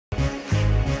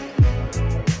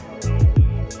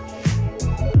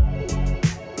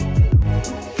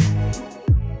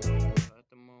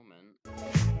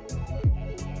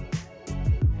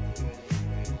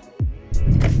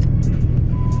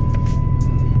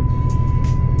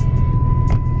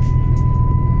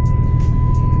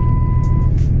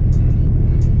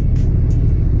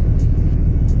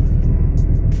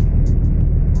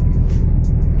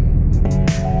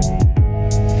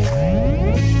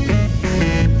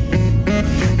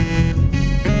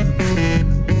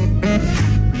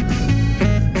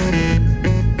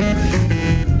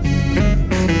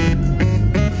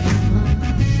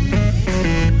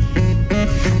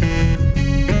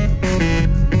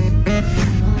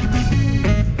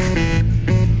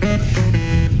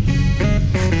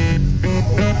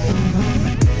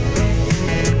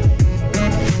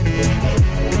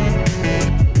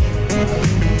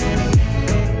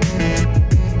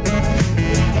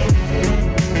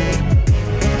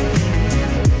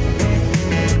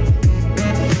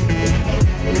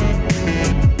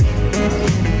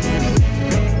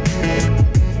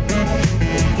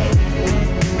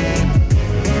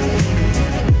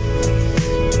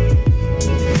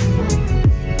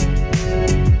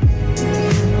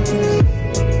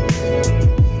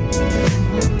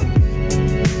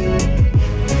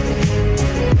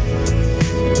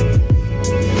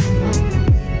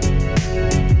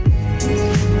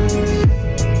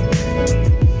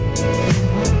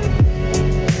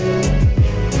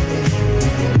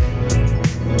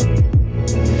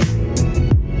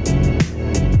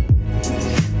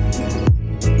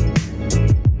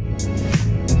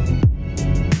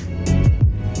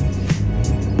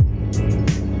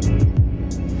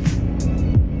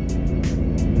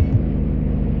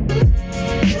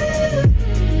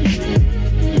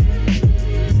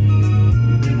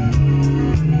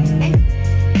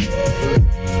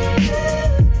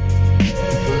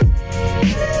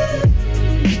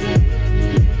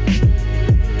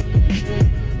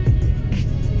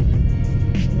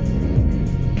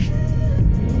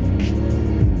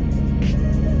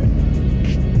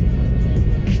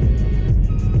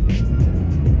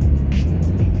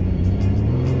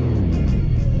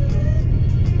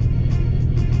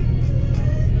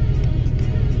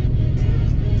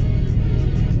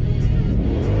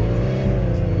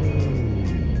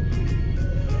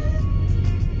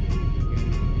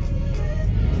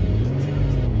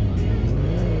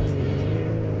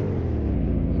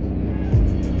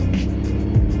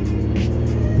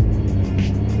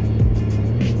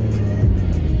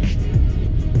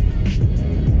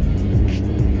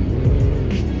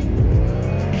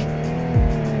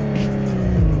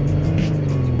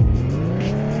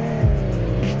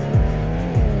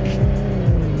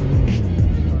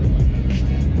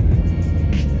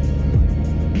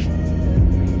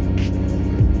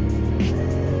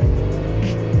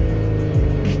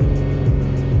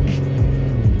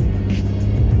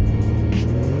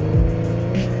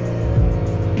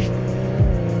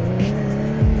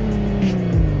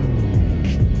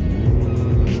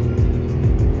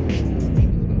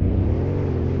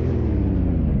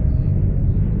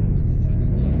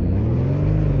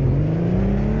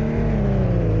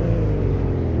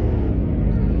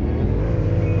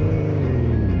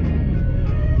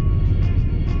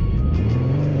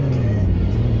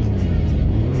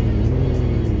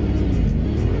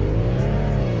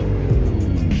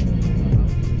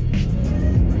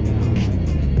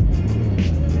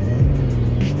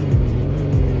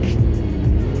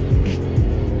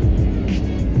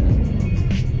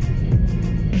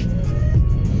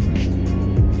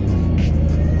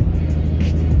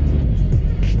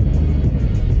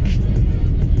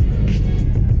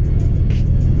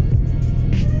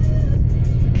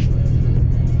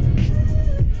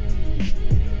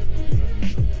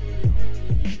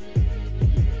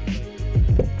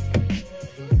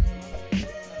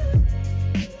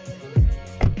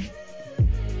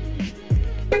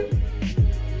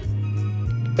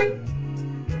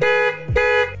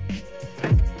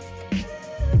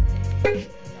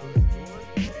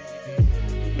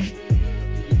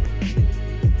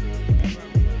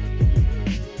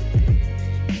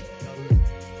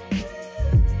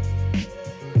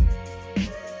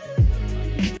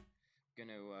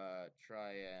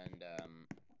try and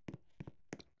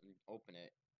open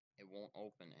it, it won't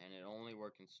open, and it only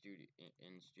works in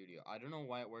studio. I don't know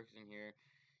why it works in here.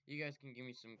 You guys can give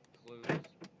me some clues.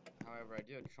 However, I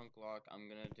do a trunk lock. I'm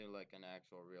gonna do like an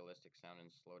actual realistic sound and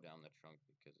slow down the trunk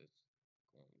because it's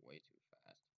going way too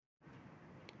fast.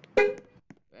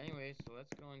 But anyway, so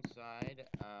let's go inside.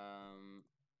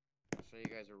 I'll show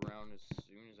you guys around as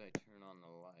soon as I turn on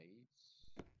the lights.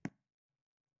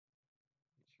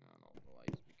 Turn on all the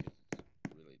lights because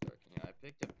it's really dark in here. I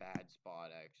picked a bad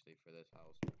spot actually for this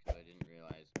house because I didn't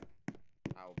realize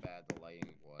how bad the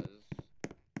lighting was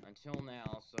until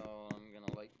now, so I'm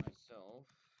gonna light myself.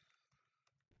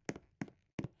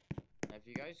 Now, if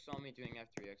you guys saw me doing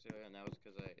F3X earlier, and that was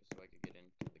because so I could get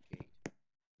into the gate.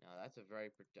 Now that's a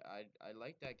very I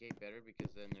like that gate better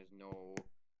because then there's no,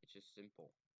 it's just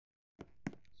simple.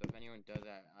 So if anyone does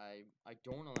that, I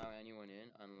don't allow anyone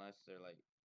in unless they're like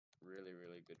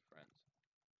really good friends.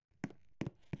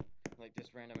 Like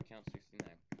this random account 69.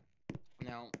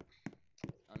 Now,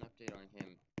 an update on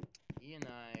him. He and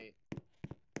I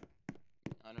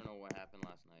don't know what happened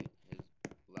last night. His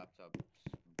laptop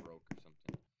broke or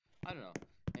something. I don't know.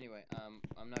 Anyway,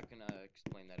 I'm not gonna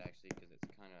explain that actually because it's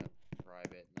kind of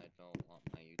private, and I don't want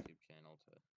my YouTube channel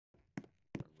to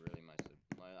really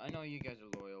I know you guys are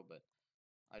loyal, but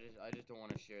I just don't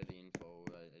want to share the info.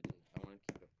 I want to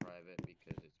keep it private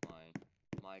because it's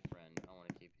my friend. I want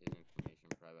to keep his information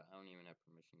private. I don't even have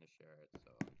permission to share it,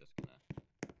 so I'm just gonna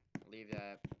leave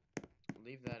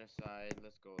that aside.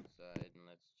 Let's go outside and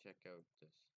let's check out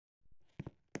this.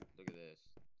 Look at this.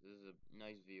 This is a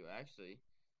nice view. Actually,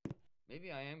 maybe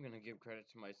I am gonna give credit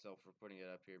to myself for putting it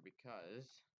up here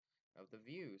because of the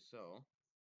view. So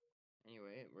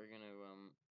anyway, we're gonna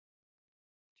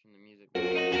turn the music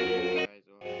guys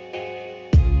off.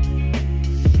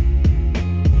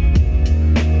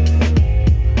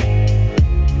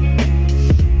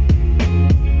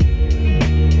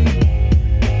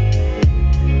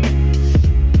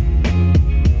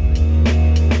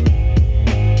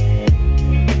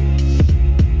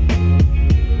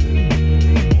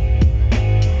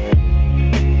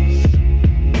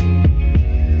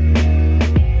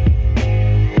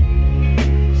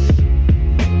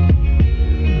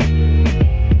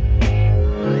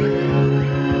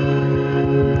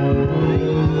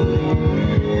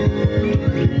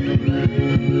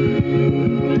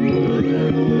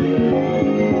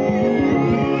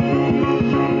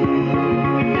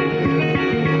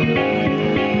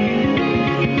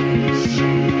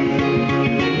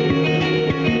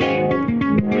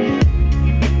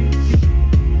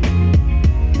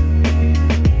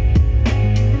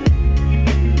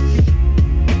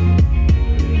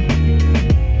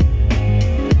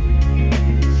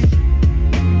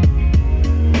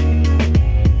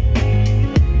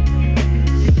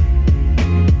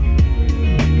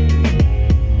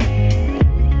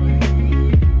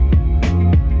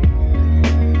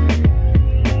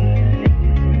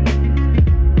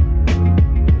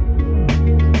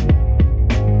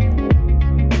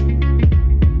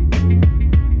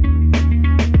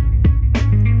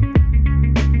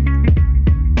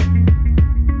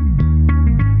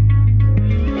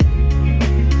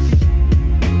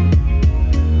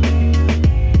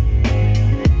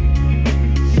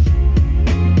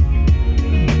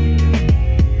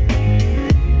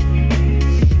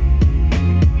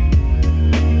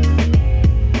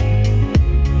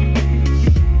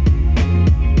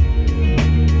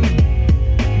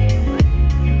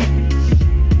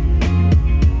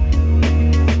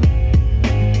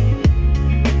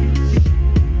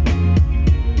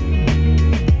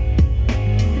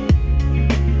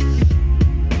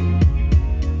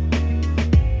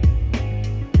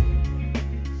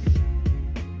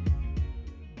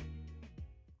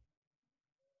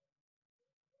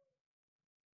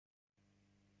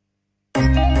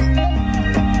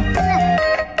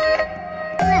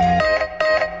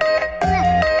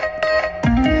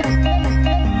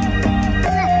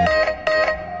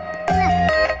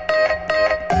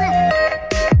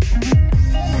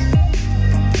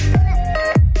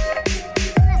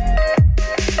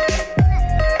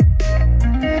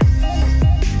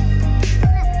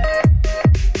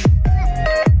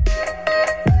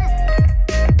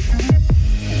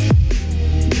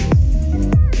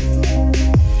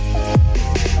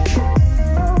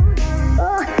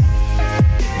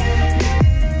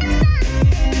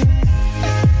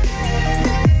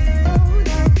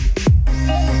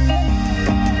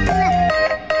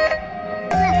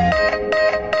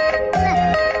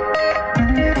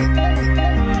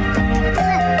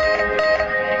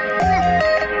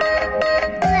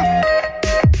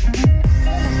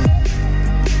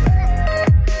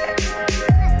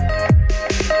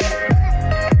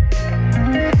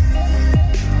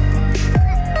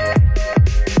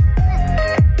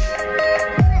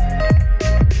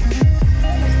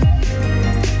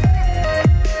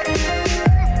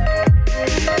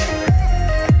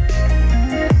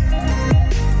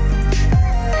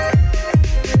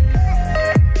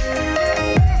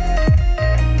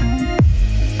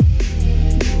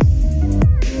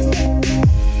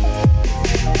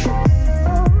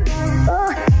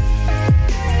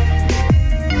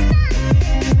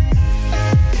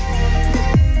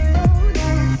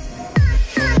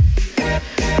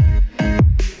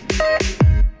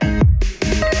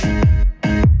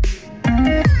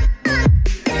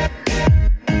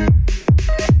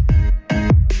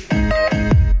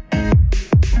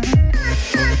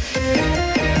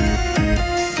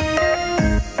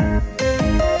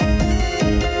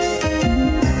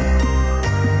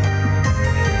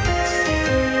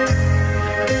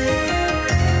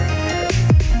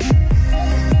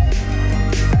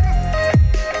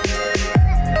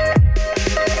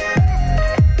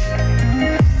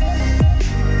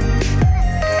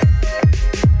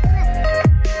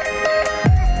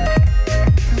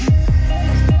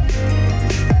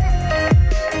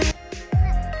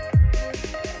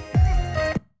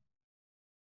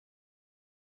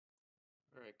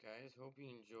 guys. Hope you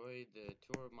enjoyed the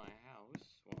tour of my house.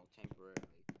 Well, temporarily.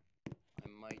 I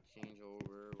might change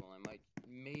over. Well,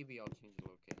 maybe I'll change the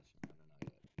location. I don't know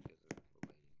yet because of the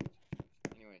lighting situation.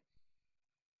 Anyway,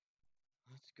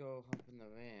 let's go hop in the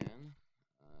van.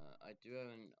 I do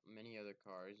have many other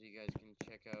cars. You guys can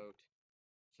check out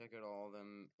all of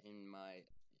them in my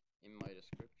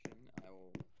description. I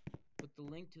will put the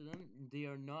link to them. They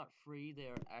are not free. They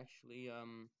are actually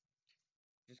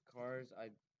just cars I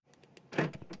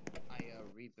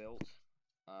rebuilt.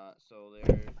 So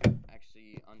they're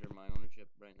actually under my ownership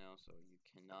right now. So you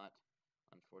cannot,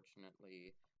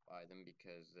 unfortunately, buy them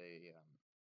because they're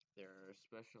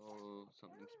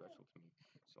something special to me.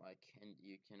 So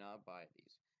you cannot buy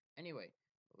these. Anyway,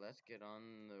 let's get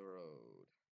on the road.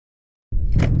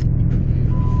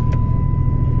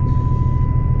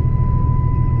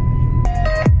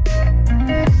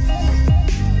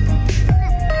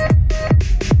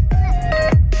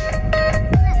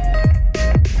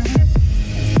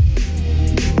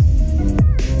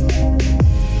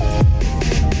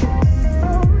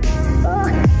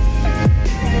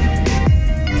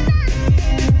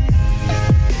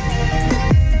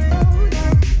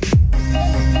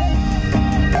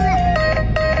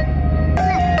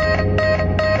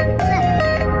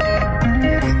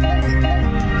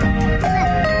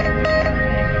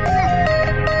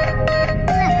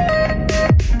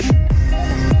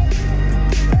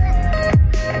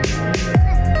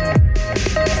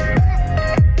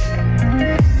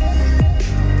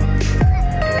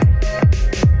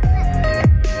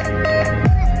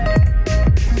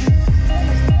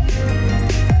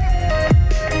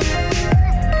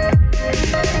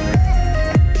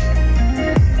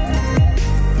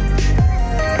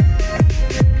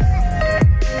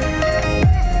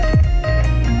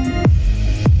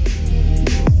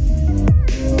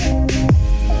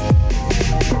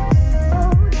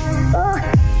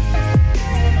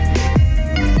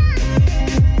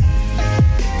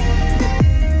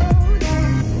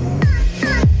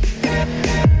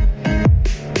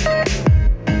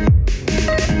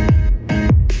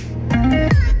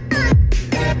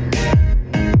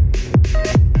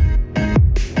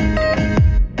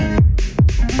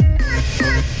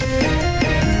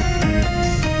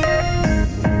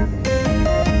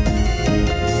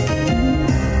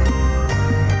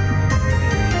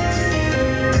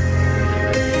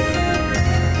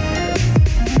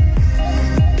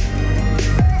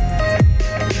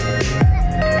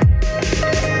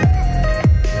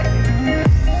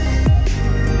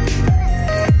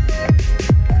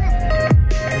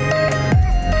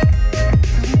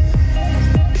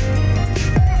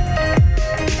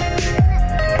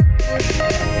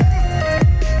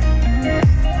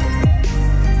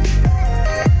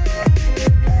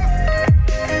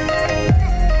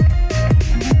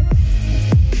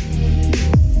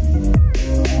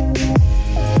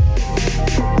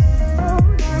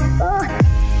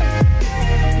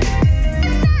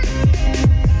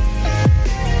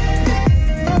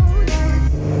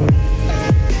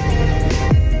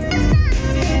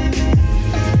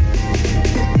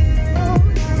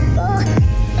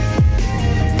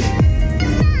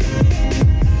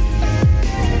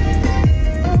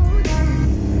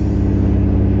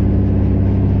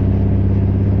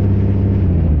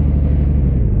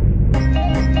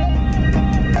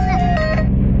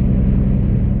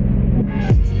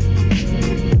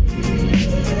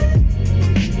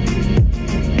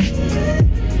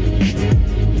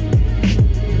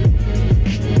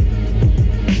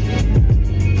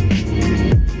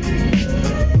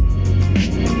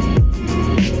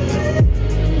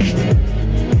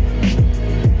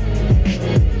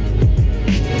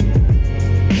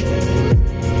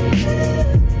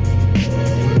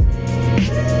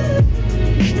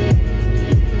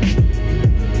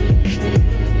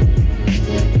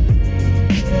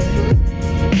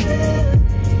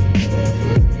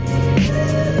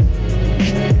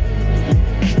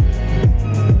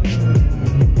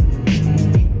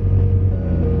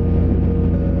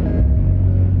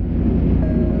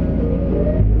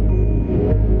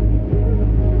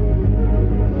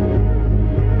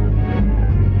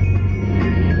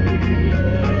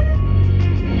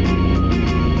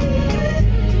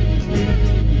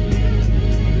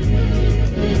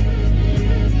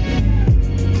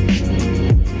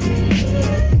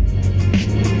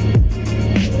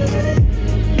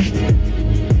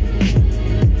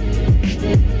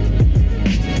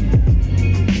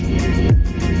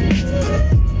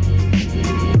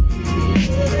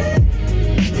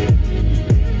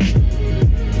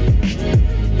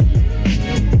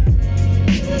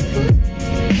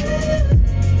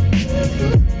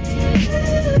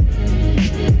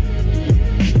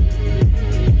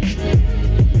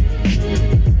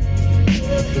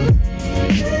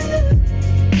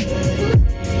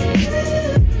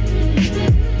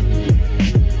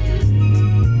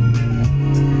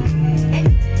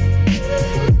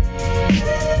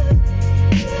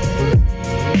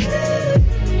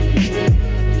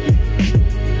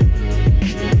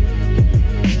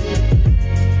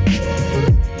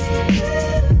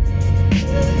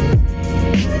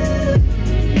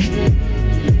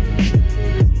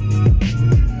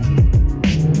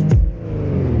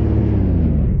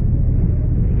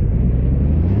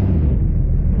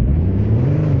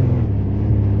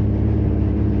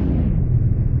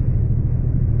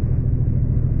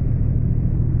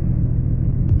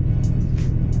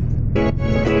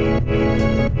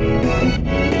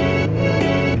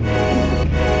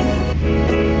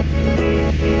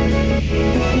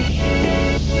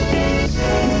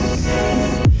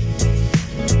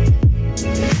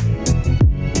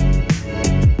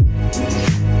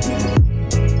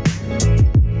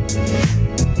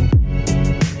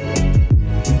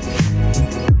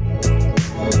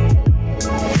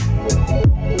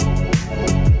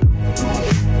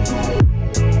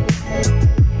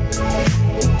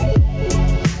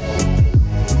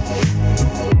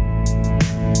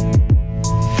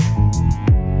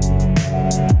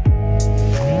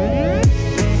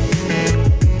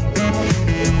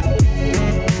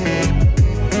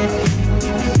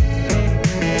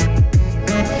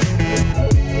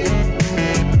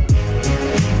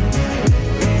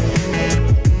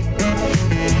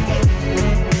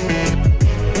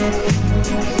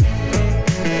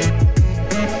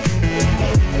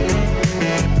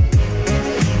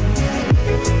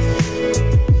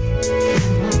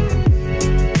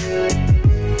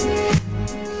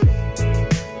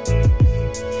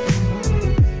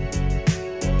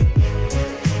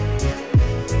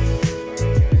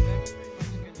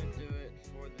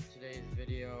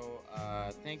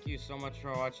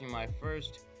 for watching my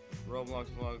first Roblox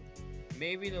vlog.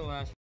 Maybe the last